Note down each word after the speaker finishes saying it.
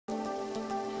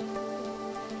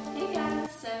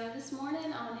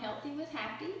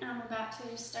Happy. I'm about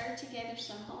to stir together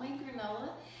some homemade granola,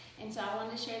 and so I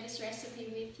wanted to share this recipe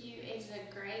with you. It's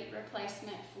a great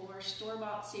replacement for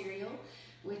store-bought cereal,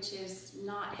 which is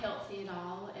not healthy at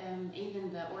all.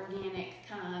 Even the organic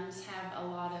kinds have a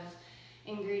lot of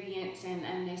ingredients and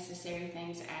unnecessary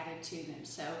things added to them.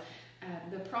 So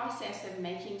the process of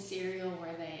making cereal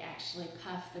where they actually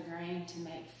puff the grain to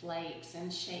make flakes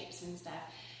and shapes and stuff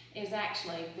is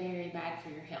actually very bad for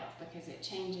your health because it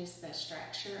changes the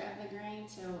structure of the grain,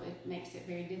 so it makes it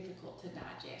very difficult to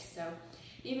digest. So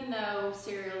even though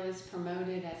cereal is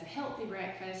promoted as a healthy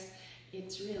breakfast,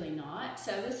 it's really not.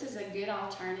 So this is a good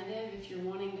alternative. If you're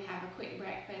wanting to have a quick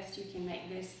breakfast, you can make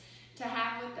this to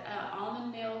have with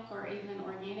almond milk or even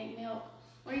organic milk,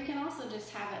 or you can also just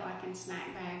have it like in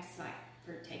snack bags, like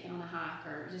for taking on a hike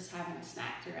or just having a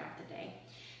snack throughout the day.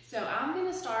 So I'm going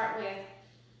to start with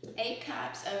 8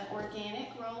 cups of organic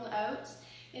rolled oats.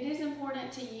 It is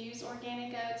important to use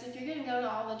organic oats. If you're going to go to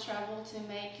all the trouble to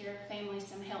make your family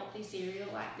some healthy cereal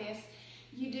like this,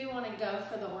 you do want to go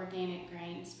for the organic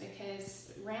grains,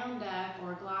 because Roundup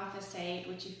or glyphosate,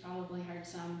 which you've probably heard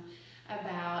some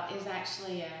about, is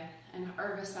actually an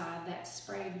herbicide that's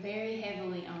sprayed very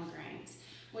heavily on grains,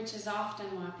 which is often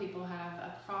why people have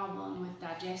a problem with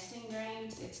digesting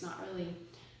grains. It's not really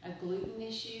a gluten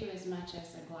issue as much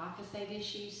as a glyphosate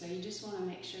issue, so you just want to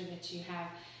make sure that you have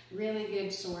really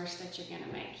good source that you're going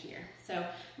to make here. So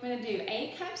I'm going to do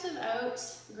 8 cups of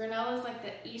oats. Granola is like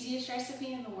the easiest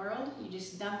recipe in the world. You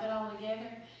just dump it all together,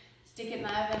 stick it in the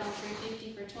oven on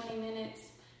 350 for 20 minutes,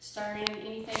 stir in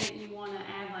anything that you want to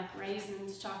add, like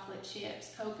raisins, chocolate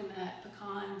chips, coconut,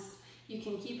 pecans. You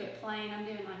can keep it plain. I'm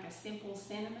doing like a simple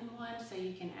cinnamon one, so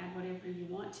you can add whatever you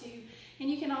want to. And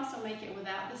you can also make it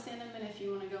without the cinnamon if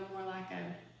you want to go more like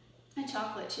a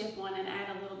chocolate chip one and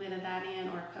add a little bit of that in,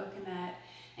 or coconut,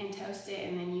 and toast it,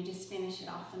 and then you just finish it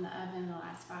off in the oven in the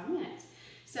last 5 minutes.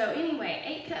 So anyway,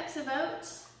 8 cups of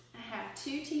oats. I have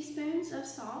 2 teaspoons of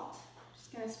salt.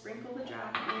 Just going to sprinkle the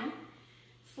dry in.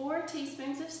 4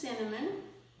 teaspoons of cinnamon.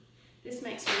 This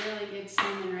makes a really good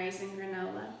cinnamon raisin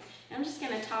granola. I'm just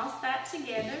going to toss that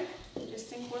together,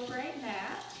 just incorporate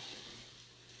that.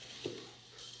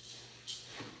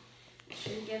 Make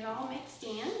sure you get it all mixed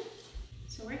in.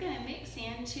 So we're going to mix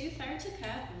in 2/3 a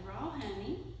cup of raw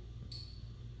honey.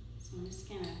 So I'm just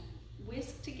going to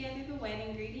whisk together the wet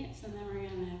ingredients, and then we're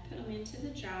going to put them into the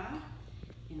jar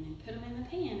and then put them in the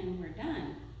pan, and we're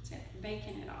done, except for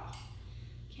baking it off.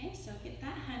 Okay, so get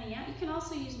that honey out. You can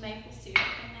also use maple syrup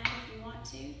in that if you want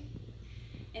to.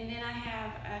 And then I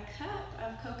have a cup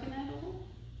of coconut oil.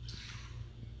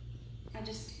 I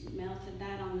just melted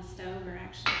that on the stove, or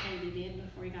actually Katie did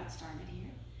before we got started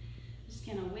here. Just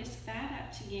gonna whisk that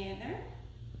up together.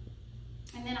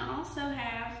 And then I also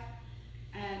have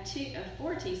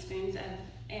 4 teaspoons of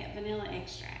vanilla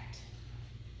extract.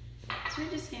 So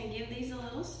we're just gonna give these a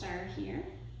little stir here.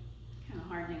 Kind of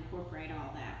hard to incorporate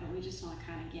all that, but we just want to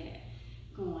kind of get it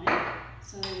going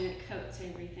so that it coats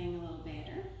everything a little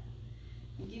better.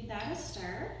 And give that a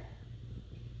stir.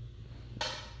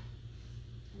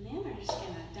 And then we're just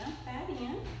going to dump that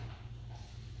in.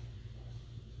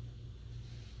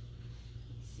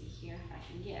 Let's see here if I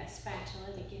can get a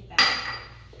spatula to get that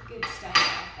good stuff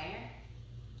out there.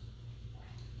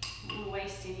 I don't want to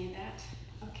waste any of that.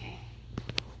 Okay.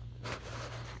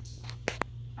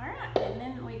 Alright, and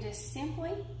then we just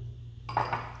simply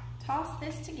toss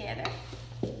this together,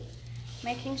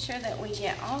 making sure that we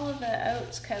get all of the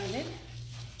oats coated.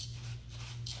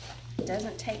 It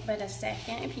doesn't take but a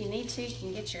second. If you need to, you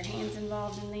can get your hands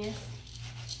involved in this.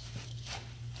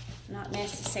 Not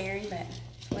necessary, but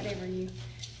whatever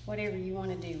you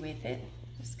want to do with it.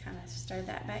 Just kind of stir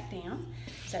that back down.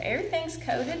 So everything's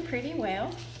coated pretty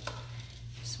well.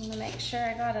 Just want to make sure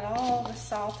I got it all, the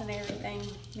salt and everything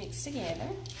mixed together.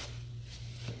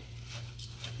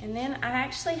 And then I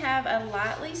actually have a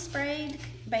lightly sprayed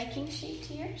baking sheet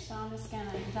here, so I'm just going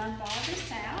to dump all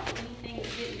this out. Anything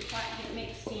that didn't quite get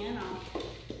mixed in, I'll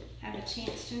have a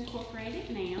chance to incorporate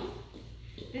it now.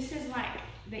 This is like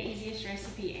the easiest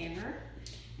recipe ever,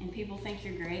 and people think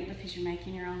you're great because you're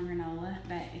making your own granola,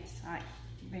 but it's like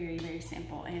very, very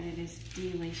simple, and it is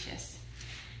delicious.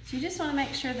 So you just want to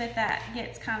make sure that that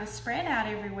gets kind of spread out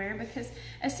everywhere, because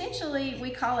essentially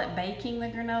we call it baking the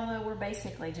granola. We're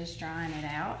basically just drying it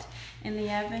out in the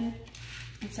oven.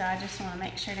 And so I just want to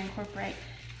make sure to incorporate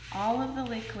all of the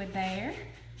liquid there.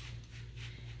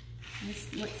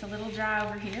 This looks a little dry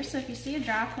over here, so if you see a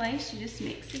dry place, you just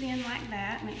mix it in like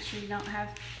that. Make sure you don't have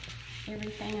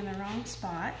everything in the wrong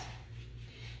spot.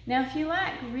 Now, if you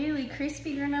like really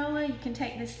crispy granola, you can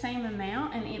take this same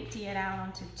amount and empty it out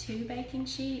onto 2 baking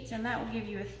sheets, and that will give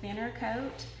you a thinner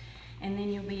coat. and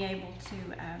then you'll be able to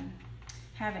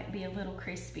have it be a little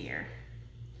crispier.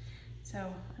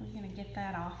 So I'm going to get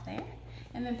that off there,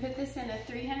 and then put this in a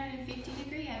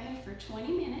 350-degree oven for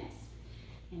 20 minutes.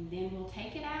 And then we'll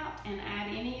take it out and add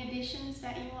any additions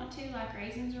that you want to, like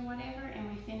raisins or whatever, and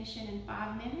we finish it in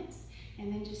 5 minutes,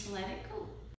 and then just let it cool.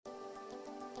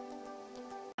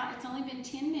 It's only been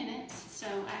 10 minutes, so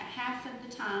at half of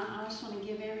the time, I just want to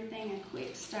give everything a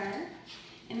quick stir,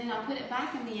 and then I'll put it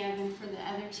back in the oven for the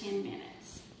other 10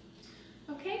 minutes.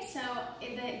 Okay, so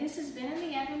this has been in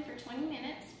the oven for 20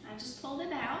 minutes. I just pulled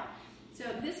it out. So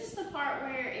this is the part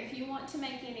where if you want to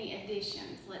make any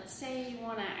additions, let's say you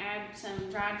want to add some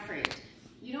dried fruit.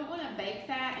 You don't want to bake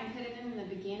that and put it in the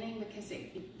beginning because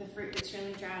the fruit gets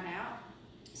really dried out.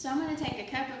 So I'm going to take a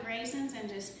cup of raisins and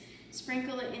just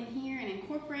sprinkle it in here and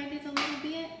incorporate it a little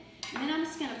bit. And then I'm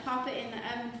just going to pop it in the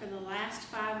oven for the last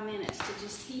 5 minutes to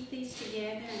just heat these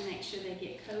together and make sure they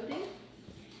get coated.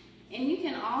 And you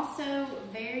can also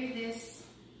vary this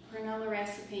granola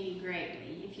recipe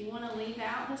greatly. If you want to leave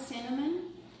out the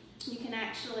cinnamon, you can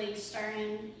actually stir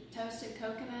in toasted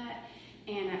coconut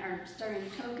or stir in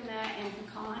coconut and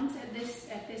pecans at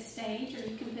this stage, or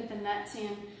you can put the nuts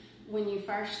in when you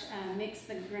first mix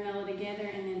the granola together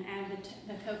and then add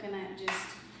the coconut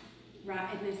just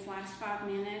right in this last 5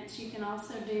 minutes. You can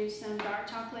also do some dark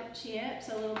chocolate chips,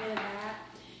 a little bit of that.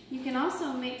 You can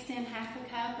also mix in half a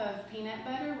cup of peanut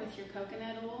butter with your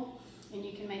coconut oil, and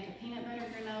you can make a peanut butter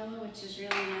granola, which is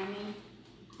really yummy.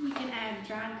 You can add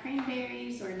dried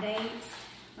cranberries or dates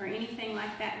or anything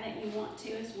like that that you want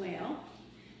to as well.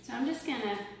 So I'm just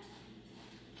gonna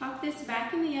pop this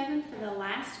back in the oven for the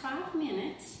last 5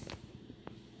 minutes,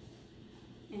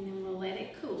 and then we'll let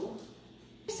it cool.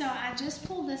 So I just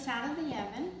pulled this out of the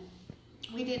oven.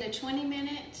 We did a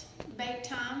 20-minute bake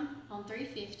time on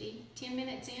 350. 10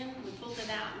 minutes in, we pulled it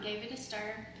out and gave it a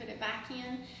stir, put it back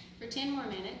in for 10 more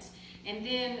minutes. And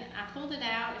then I pulled it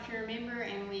out, if you remember,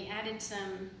 and we added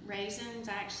some raisins.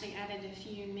 I actually added a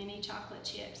few mini chocolate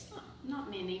chips. Not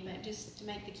many, but just to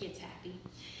make the kids happy.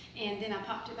 And then I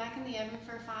popped it back in the oven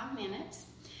for 5 minutes.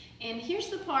 And here's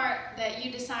the part that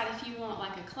you decide if you want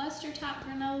like a cluster type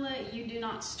granola. You do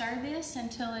not stir this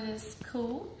until it is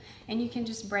cool, and you can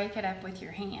just break it up with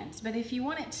your hands. But if you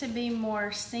want it to be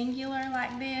more singular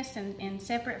like this and in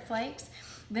separate flakes,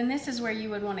 then this is where you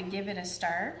would want to give it a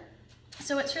stir.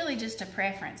 So it's really just a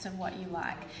preference of what you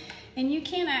like. And you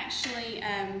can actually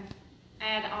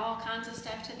add all kinds of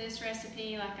stuff to this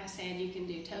recipe. Like I said, you can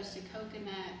do toasted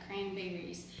coconut,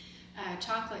 cranberries,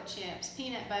 chocolate chips,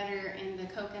 peanut butter, and the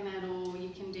coconut oil. You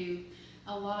can do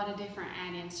a lot of different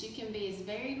add-ins. You can be as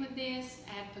varied with this,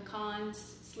 add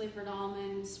pecans, slivered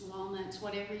almonds, walnuts,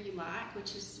 whatever you like,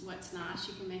 which is what's nice.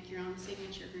 You can make your own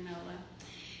signature granola.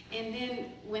 And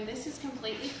then when this is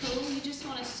completely cool, you just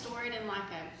want to store it in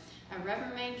like a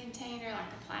Rubbermaid container,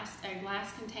 like a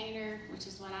glass container, which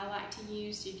is what I like to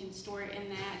use. You can store it in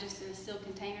that, just in a steel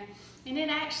container. And it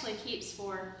actually keeps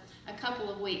for a couple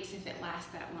of weeks if it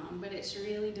lasts that long, but it's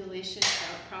really delicious, so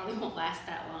it probably won't last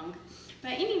that long.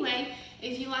 But anyway,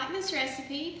 if you like this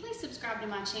recipe, please subscribe to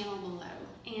my channel below.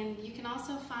 And you can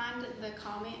also find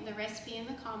the recipe in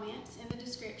the comments in the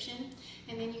description.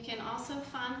 And then you can also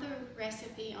find the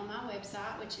recipe on my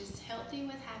website, which is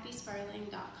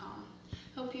healthywithhappysperling.com.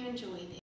 Hope you enjoyed it.